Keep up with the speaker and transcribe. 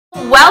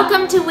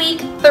Welcome to week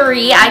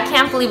 3. I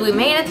can't believe we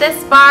made it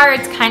this far.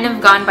 It's kind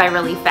of gone by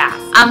really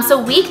fast. So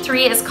week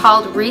 3 is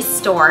called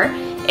Restore.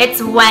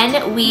 It's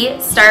when we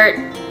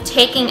start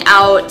taking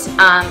out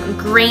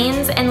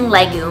grains and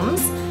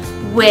legumes,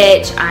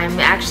 which I'm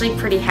actually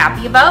pretty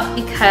happy about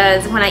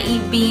because when I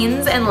eat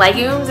beans and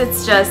legumes,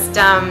 it's just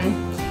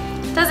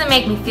doesn't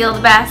make me feel the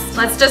best.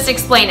 Let's just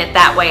explain it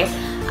that way.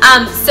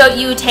 So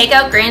you take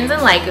out grains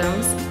and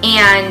legumes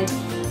and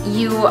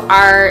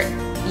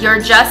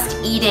you're just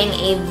eating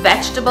a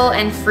vegetable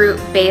and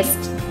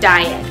fruit-based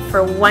diet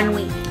for 1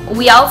 week.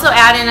 We also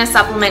add in a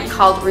supplement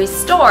called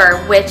Restore,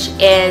 which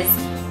is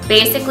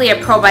basically a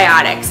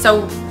probiotic.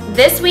 So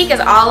this week is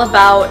all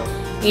about,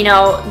 you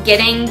know,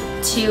 getting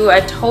to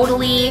a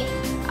totally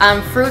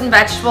fruit and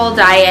vegetable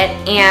diet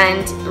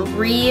and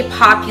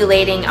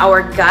repopulating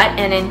our gut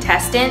and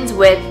intestines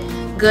with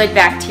good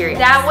bacteria.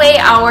 That way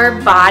our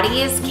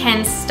bodies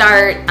can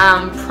start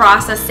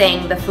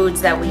processing the foods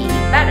that we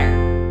eat better.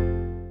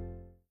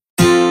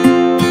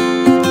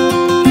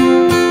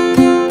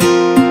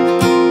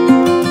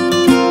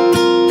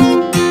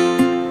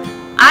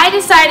 I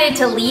decided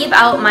to leave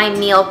out my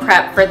meal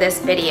prep for this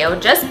video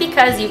just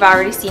because you've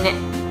already seen it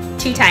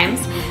 2 times.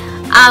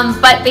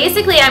 But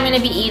basically I'm going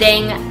to be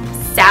eating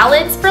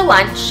salads for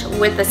lunch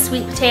with a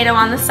sweet potato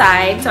on the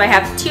side. So I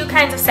have 2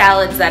 kinds of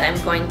salads that I'm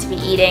going to be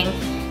eating,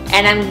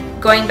 and I'm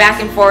going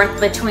back and forth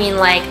between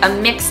like a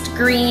mixed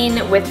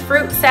green with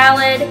fruit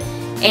salad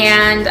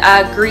and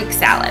a Greek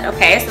salad.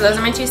 Okay, so those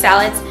are my 2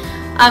 salads.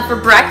 For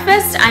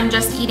breakfast I'm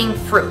just eating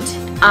fruit.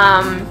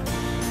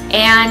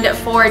 And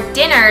for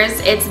dinners,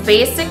 it's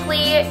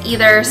basically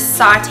either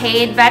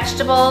sauteed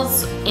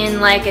vegetables in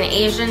like an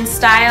Asian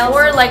style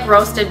or like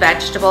roasted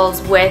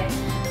vegetables with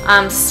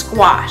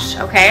squash,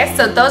 okay?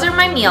 So those are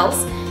my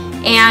meals.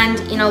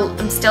 And, you know,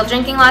 I'm still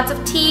drinking lots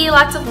of tea,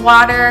 lots of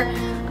water,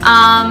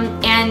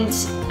 and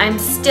I'm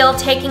still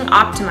taking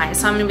Optimize.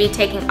 So I'm gonna be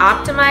taking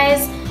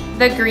Optimize,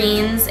 the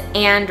greens,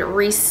 and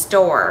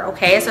Restore,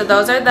 okay? So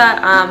those are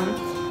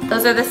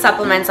the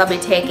supplements I'll be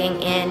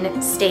taking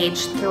in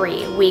stage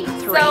 3, week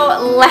 3. So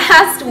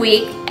last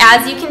week,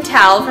 as you can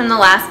tell from the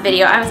last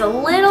video, I was a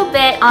little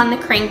bit on the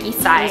cranky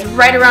side. It was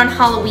right around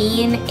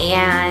Halloween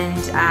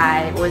and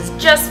I was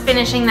just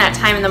finishing that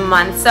time of the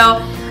month. So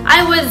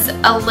I was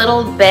a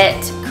little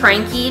bit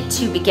cranky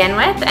to begin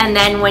with, and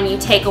then when you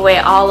take away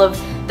all of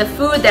the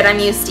food that I'm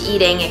used to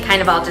eating, it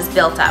kind of all just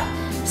built up.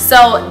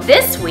 So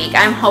this week,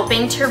 I'm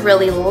hoping to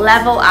really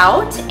level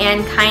out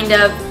and kind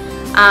of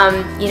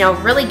you know,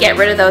 really get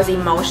rid of those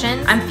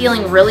emotions. I'm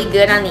feeling really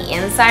good on the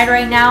inside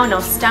right now, no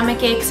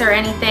stomach aches or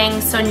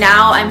anything. So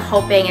now I'm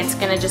hoping it's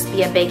gonna just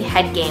be a big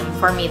head game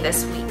for me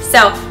this week.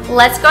 So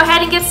let's go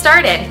ahead and get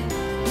started.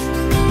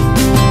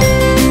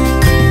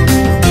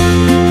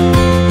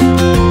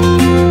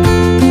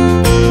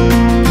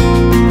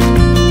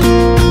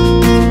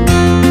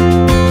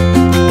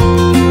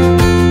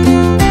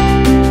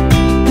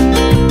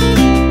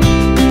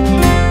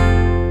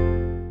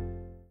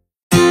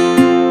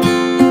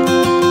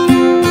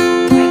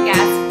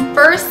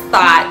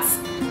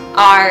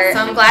 So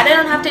I'm glad I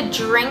don't have to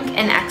drink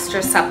an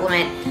extra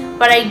supplement,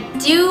 but I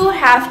do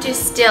have to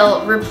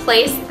still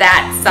replace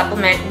that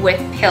supplement with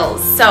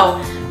pills. So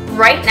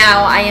right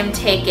now I am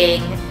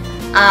taking,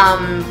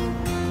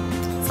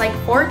 it's like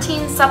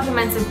 14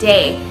 supplements a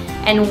day,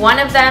 and one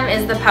of them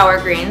is the Power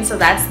Green, so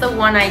that's the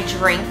one I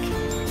drink,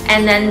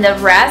 and then the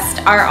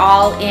rest are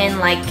all in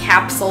like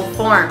capsule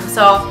form.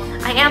 So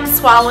I am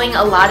swallowing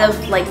a lot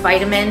of like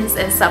vitamins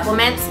and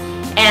supplements,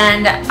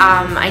 and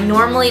I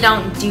normally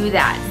don't do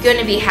that. I'm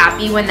gonna be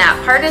happy when that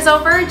part is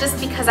over just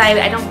because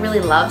I don't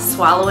really love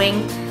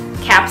swallowing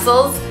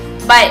capsules.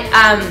 But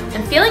I'm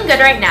feeling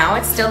good right now.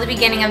 It's still the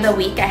beginning of the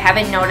week. I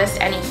haven't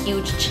noticed any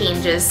huge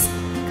changes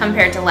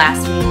compared to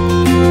last week.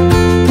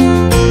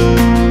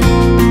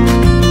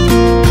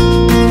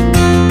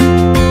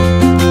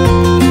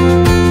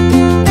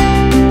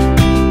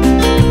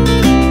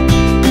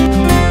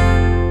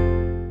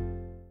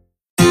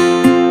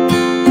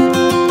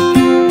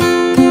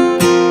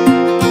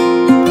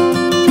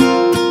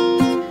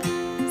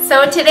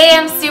 So today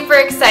I'm super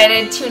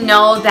excited to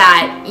know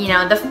that, you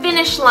know, the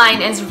finish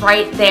line is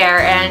right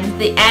there and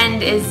the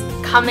end is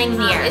coming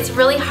near. It's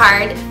really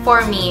hard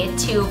for me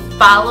to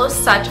follow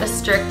such a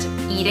strict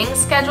eating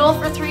schedule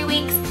for 3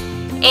 weeks,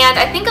 and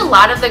I think a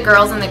lot of the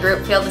girls in the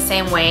group feel the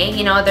same way.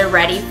 You know, they're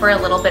ready for a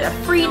little bit of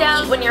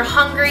freedom. When you're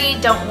hungry,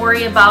 don't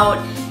worry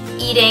about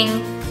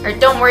eating, or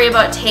don't worry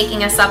about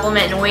taking a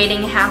supplement and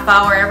waiting a half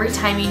hour every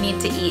time you need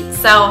to eat.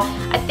 So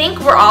I think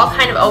we're all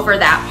kind of over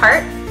that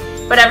part.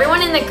 But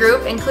everyone in the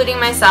group, including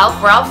myself,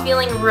 we're all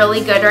feeling really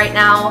good right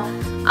now.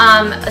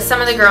 Some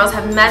of the girls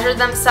have measured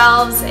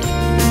themselves. You're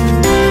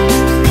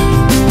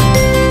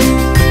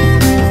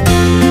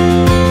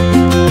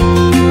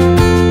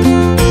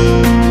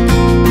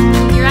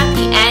at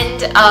the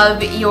end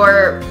of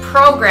your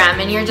program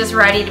and you're just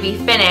ready to be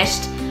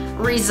finished.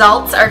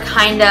 Results are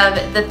kind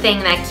of the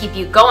thing that keep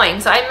you going.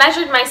 So I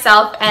measured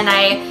myself and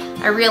I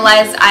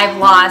realized I've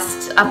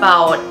lost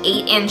about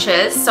 8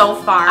 inches so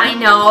far. I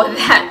know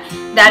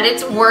that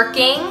it's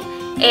working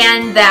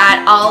and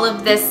that all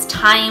of this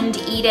timed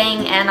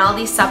eating and all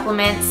these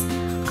supplements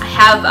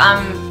have,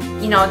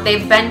 you know,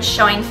 they've been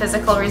showing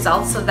physical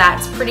results, so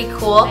that's pretty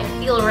cool. I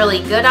feel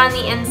really good on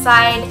the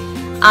inside.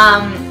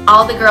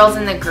 All the girls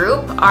in the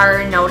group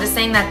are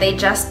noticing that they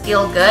just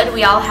feel good.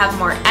 We all have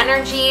more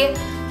energy.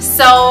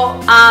 So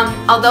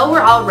although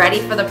we're all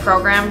ready for the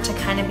program to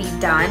kind of be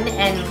done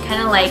and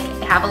kind of like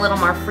have a little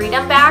more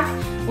freedom back,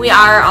 we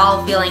are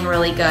all feeling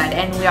really good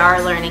and we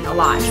are learning a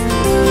lot.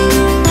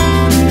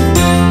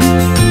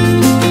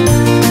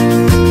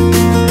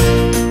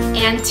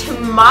 And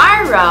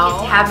tomorrow I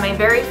get to have my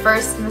very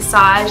first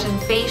massage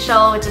and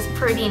facial, which is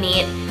pretty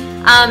neat.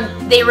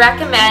 They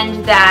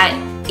recommend that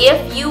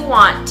if you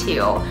want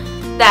to,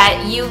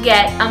 that you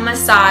get a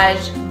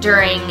massage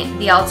during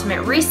the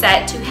Ultimate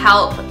Reset to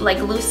help like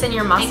loosen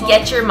your muscles and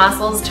get your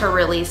muscles to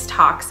release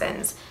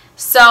toxins.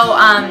 So,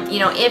 you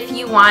know, if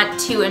you want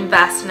to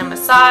invest in a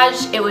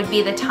massage, it would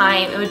be the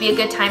time, it would be a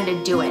good time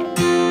to do it.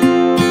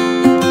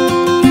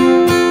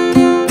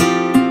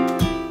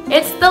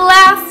 It's the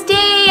last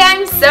day,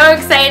 I'm so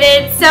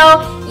excited.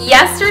 So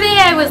yesterday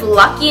I was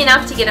lucky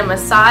enough to get a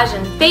massage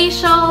and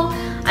facial.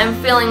 I'm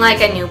feeling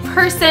like a new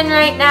person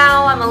right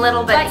now. I'm a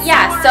little bit, but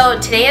yeah, so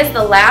today is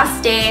the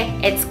last day.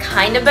 It's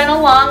kind of been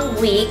a long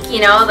week, you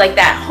know, like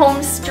that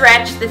home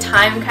stretch, the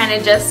time kind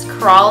of just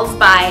crawls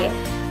by.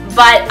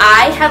 But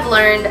I have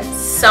learned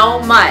so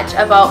much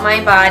about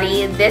my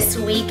body this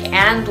week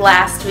and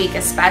last week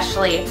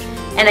especially,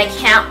 and I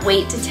can't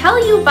wait to tell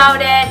you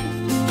about it.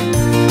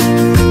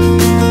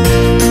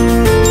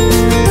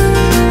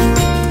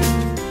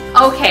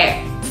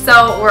 Okay.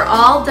 So we're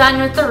all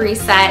done with the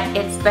reset.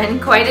 It's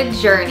been quite a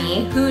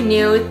journey. Who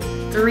knew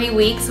 3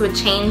 weeks would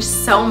change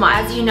so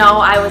much? As you know,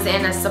 I was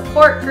in a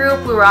support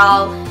group. We were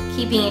all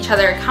keeping each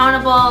other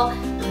accountable,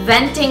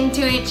 venting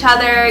to each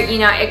other, you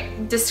know,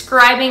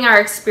 describing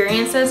our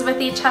experiences with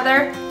each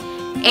other.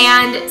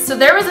 And so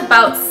there was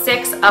about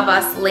 6 of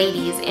us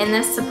ladies in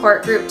this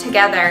support group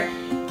together.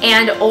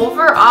 And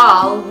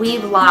overall,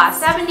 we've lost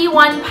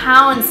 71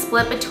 pounds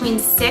split between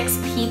 6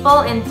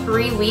 people in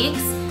 3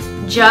 weeks.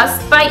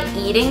 Just by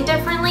eating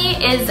differently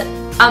is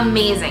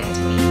amazing to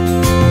me.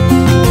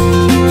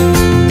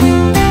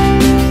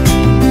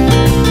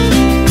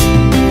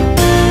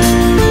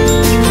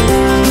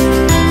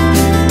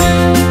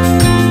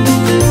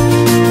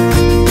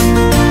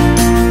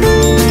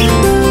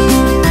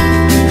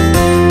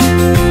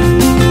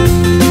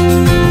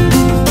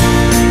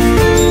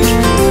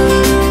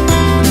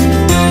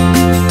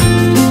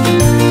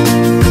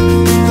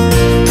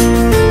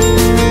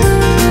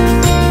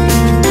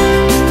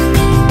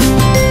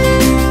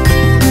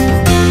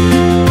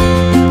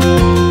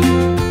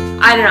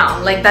 I don't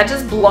know, like that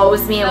just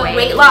blows me away.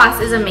 Weight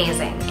loss is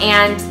amazing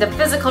and the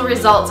physical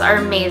results are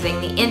amazing.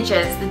 The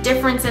inches, the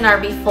difference in our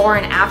before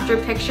and after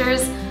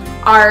pictures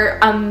are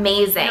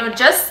amazing. You know,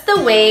 just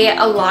the way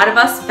a lot of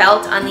us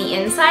felt on the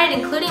inside,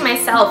 including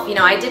myself, you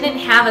know, I didn't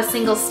have a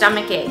single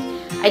stomach ache.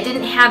 I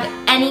didn't have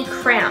any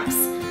cramps.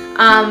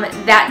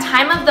 That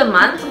time of the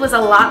month was a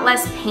lot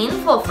less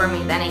painful for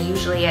me than it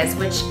usually is,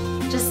 which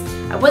just,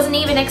 I wasn't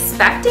even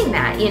expecting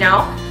that, you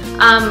know.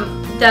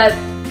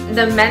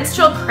 The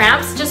menstrual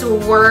cramps just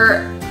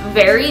were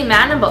very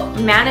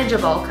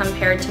manageable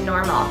compared to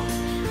normal.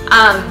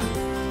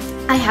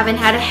 I haven't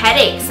had a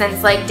headache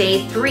since like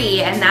day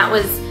 3, and that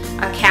was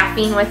a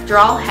caffeine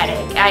withdrawal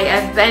headache.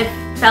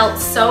 I've felt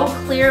so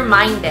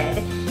clear-minded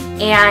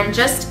and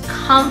just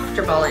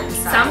comfortable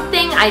inside.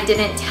 Something I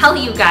didn't tell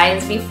you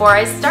guys before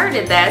I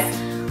started this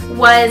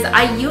was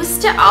I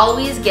used to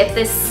always get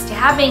this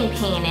stabbing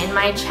pain in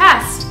my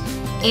chest.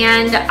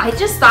 And I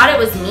just thought it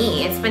was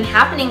me. It's been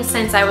happening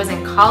since I was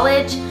in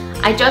college.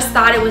 I just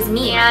thought it was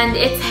me. And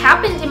it's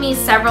happened to me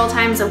several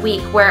times a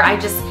week where I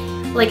just,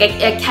 like,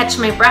 I catch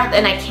my breath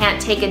and I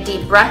can't take a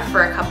deep breath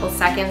for a couple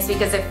seconds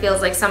because it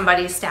feels like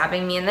somebody's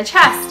stabbing me in the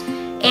chest.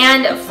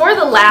 And for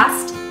the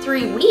last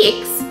 3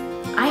 weeks,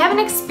 I haven't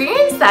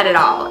experienced that at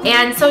all.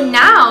 And so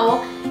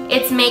now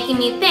it's making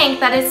me think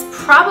that it's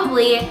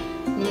probably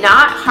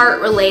not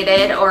heart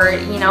related, or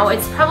you know,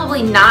 it's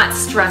probably not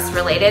stress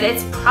related,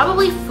 it's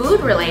probably food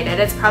related,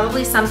 it's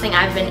probably something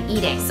I've been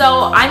eating.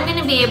 So I'm going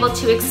to be able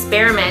to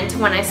experiment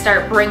when I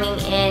start bringing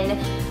in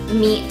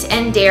meat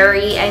and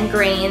dairy and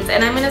grains,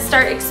 and I'm going to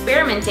start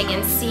experimenting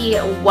and see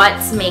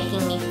what's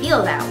making me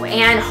feel that way,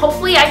 and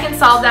hopefully I can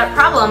solve that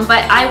problem.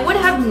 But I would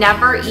have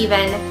never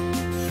even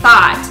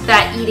thought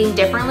that eating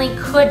differently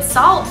could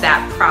solve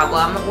that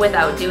problem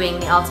without doing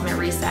the Ultimate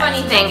Reset.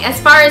 Funny thing, as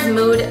far as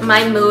mood,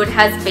 my mood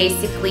has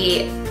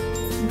basically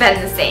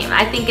been the same.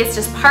 I think it's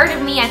just part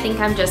of me. I think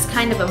I'm just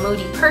kind of a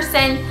moody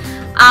person.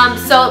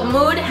 So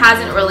mood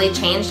hasn't really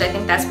changed. I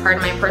think that's part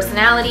of my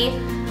personality.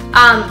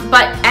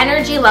 But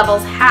energy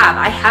levels have.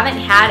 I haven't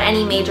had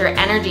any major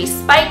energy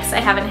spikes.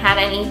 I haven't had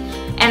any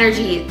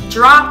energy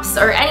drops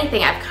or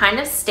anything. I've kind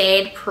of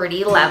stayed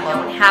pretty level. I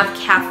don't have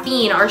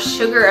caffeine or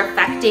sugar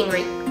affecting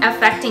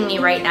me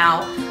right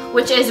now,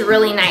 which is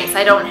really nice.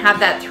 I don't have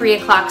that 3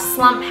 o'clock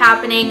slump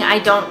happening. I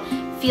don't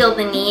feel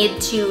the need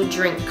to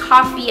drink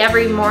coffee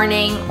every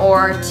morning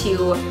or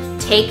to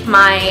take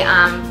my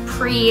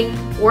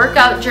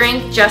pre-workout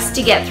drink just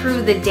to get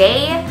through the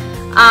day.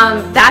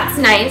 That's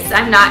nice.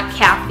 I'm not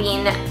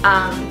caffeine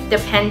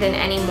dependent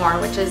anymore,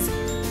 which is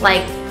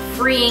like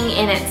freeing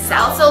in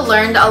itself. I also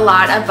learned a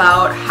lot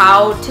about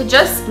how to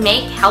just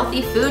make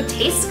healthy food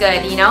taste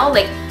good, you know?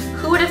 Like,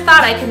 who would have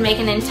thought I could make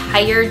an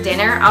entire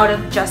dinner out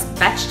of just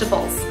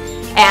vegetables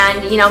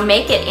and, you know,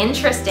 make it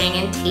interesting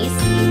and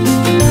tasty.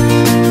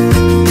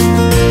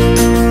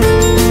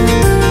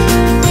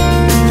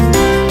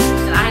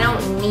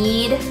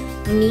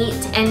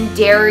 Meat and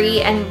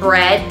dairy and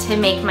bread to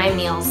make my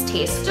meals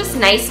taste. It's just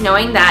nice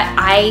knowing that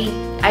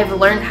I've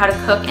learned how to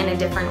cook in a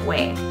different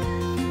way.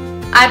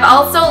 I've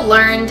also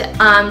learned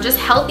just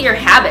healthier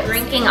habits,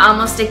 drinking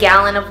almost a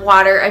gallon of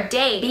water a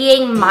day,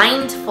 being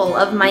mindful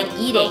of my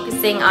eating,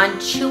 focusing on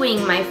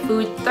chewing my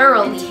food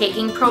thoroughly,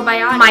 taking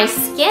probiotics. My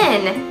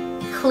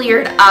skin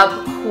cleared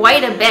up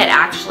quite a bit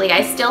actually.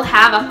 I still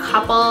have a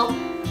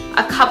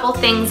couple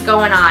things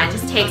going on. It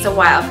just takes a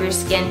while for your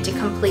skin to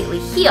completely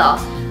heal.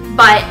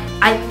 But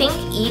I think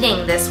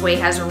eating this way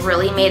has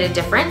really made a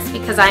difference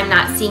because I'm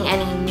not seeing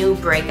any new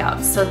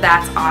breakouts, so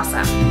that's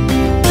awesome.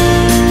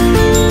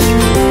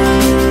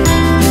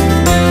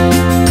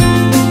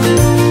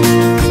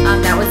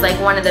 That was like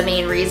one of the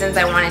main reasons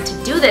I wanted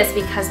to do this,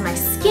 because my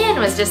skin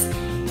was just,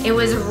 it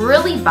was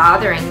really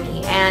bothering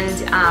me,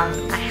 and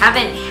I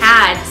haven't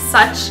had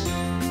such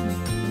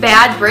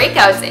bad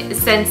breakouts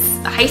since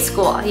high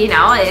school, you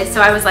know,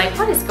 so I was like,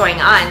 what is going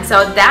on?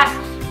 So that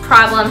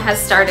problem has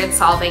started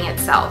solving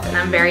itself, and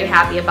I'm very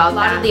happy about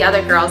that. A lot of the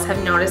other girls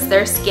have noticed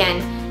their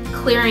skin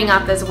clearing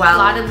up as well. A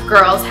lot of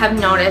girls have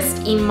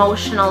noticed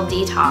emotional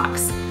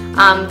detox.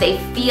 They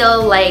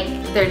feel like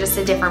they're just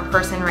a different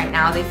person right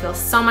now. They feel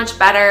so much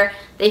better.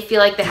 They feel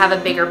like they have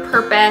a bigger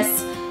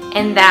purpose,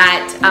 and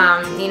that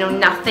you know,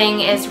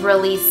 nothing is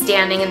really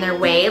standing in their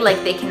way,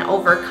 like they can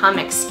overcome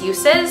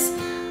excuses,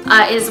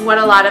 is what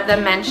a lot of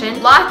them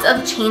mentioned. Lots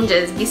of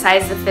changes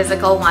besides the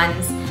physical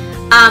ones.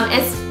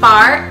 As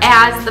far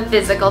as the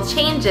physical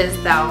changes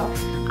though,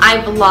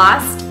 I've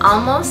lost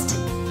almost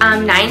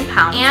 9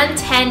 pounds and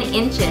 10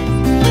 inches.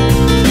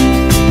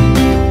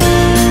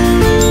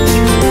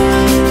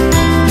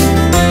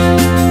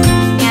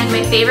 And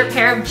my favorite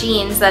pair of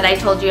jeans that I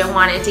told you I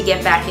wanted to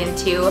get back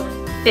into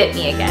fit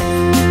me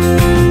again.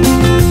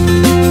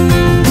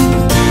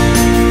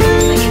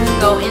 I get to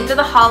go into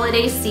the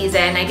holiday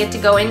season, I get to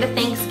go into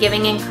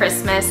Thanksgiving and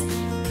Christmas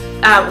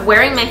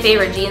wearing my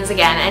favorite jeans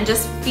again and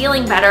just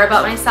feeling better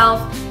about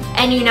myself.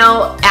 And you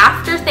know,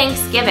 after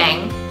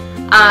Thanksgiving,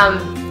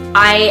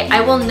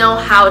 I will know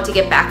how to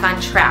get back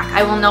on track.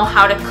 I will know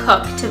how to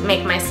cook to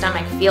make my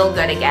stomach feel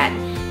good again.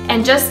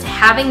 And just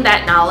having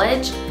that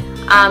knowledge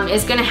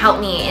is going to help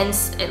me in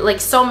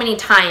like so many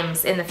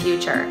times in the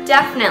future.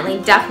 Definitely,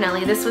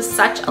 this was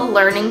such a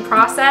learning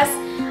process.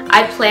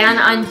 I plan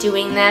on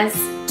doing this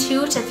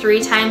 2 to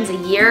 3 times a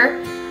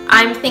year.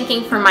 I'm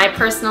thinking for my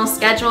personal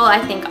schedule, I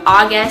think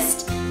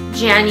August,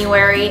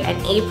 January, and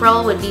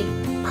April would be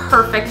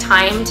perfect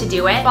time to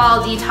do it.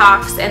 Fall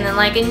detox, and then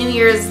like a New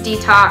Year's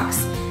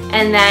detox,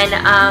 and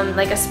then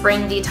like a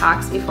spring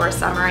detox before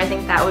summer. I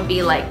think that would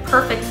be like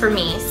perfect for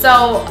me.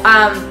 So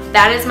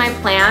that is my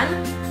plan.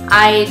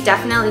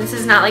 This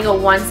is not like a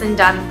once and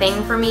done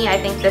thing for me.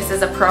 I think this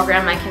is a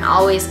program I can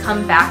always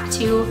come back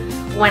to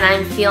when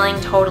I'm feeling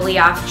totally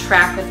off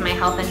track with my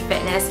health and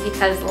fitness,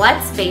 because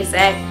let's face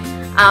it,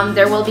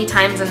 there will be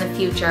times in the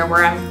future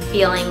where I'm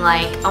feeling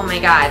like, oh my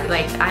god,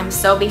 like I'm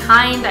so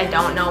behind, I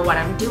don't know what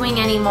I'm doing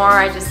anymore,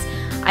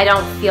 I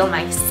don't feel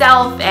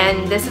myself,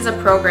 and this is a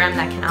program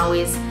that can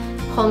always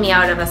pull me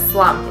out of a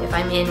slump if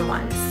I'm in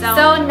one.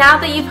 So now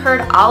that you've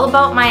heard all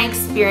about my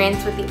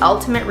experience with the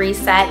Ultimate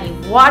Reset,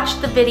 you've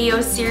watched the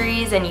video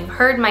series, and you've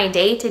heard my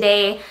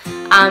day-to-day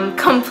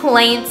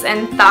complaints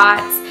and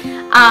thoughts,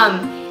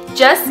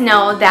 just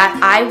know that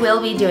I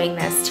will be doing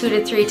this 2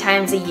 to 3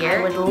 times a year.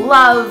 I would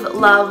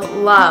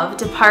love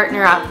to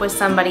partner up with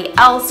somebody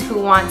else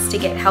who wants to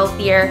get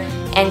healthier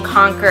and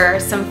conquer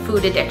some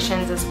food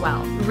addictions as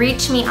well.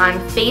 Reach me on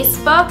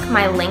Facebook.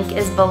 My link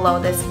is below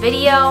this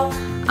video.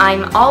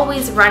 I'm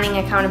always running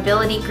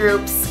accountability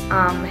groups,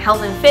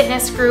 health and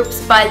fitness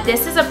groups, but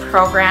this is a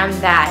program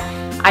that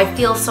I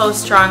feel so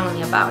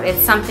strongly about.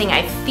 It's something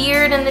I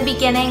feared in the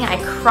beginning.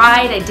 I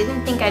cried. I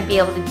didn't think I'd be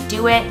able to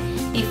do it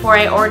before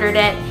I ordered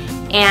it.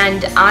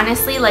 And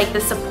honestly, like, the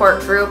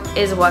support group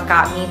is what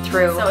got me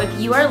through. So if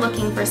you are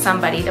looking for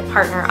somebody to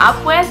partner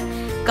up with,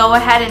 go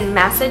ahead and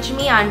message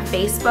me on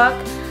Facebook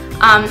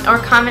or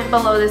comment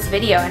below this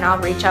video and I'll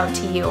reach out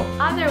to you.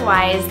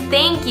 Otherwise,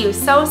 thank you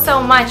so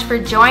much for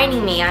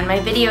joining me on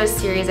my video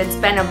series. It's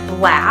been a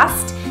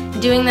blast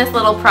doing this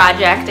little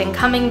project and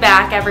coming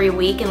back every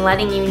week and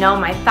letting you know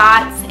my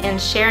thoughts and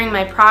sharing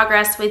my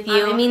progress with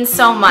you. It means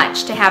so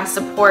much to have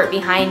support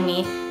behind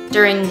me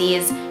during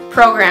these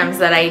programs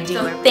that I do.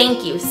 So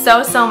thank you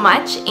so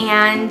much,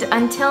 and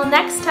until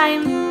next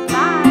time.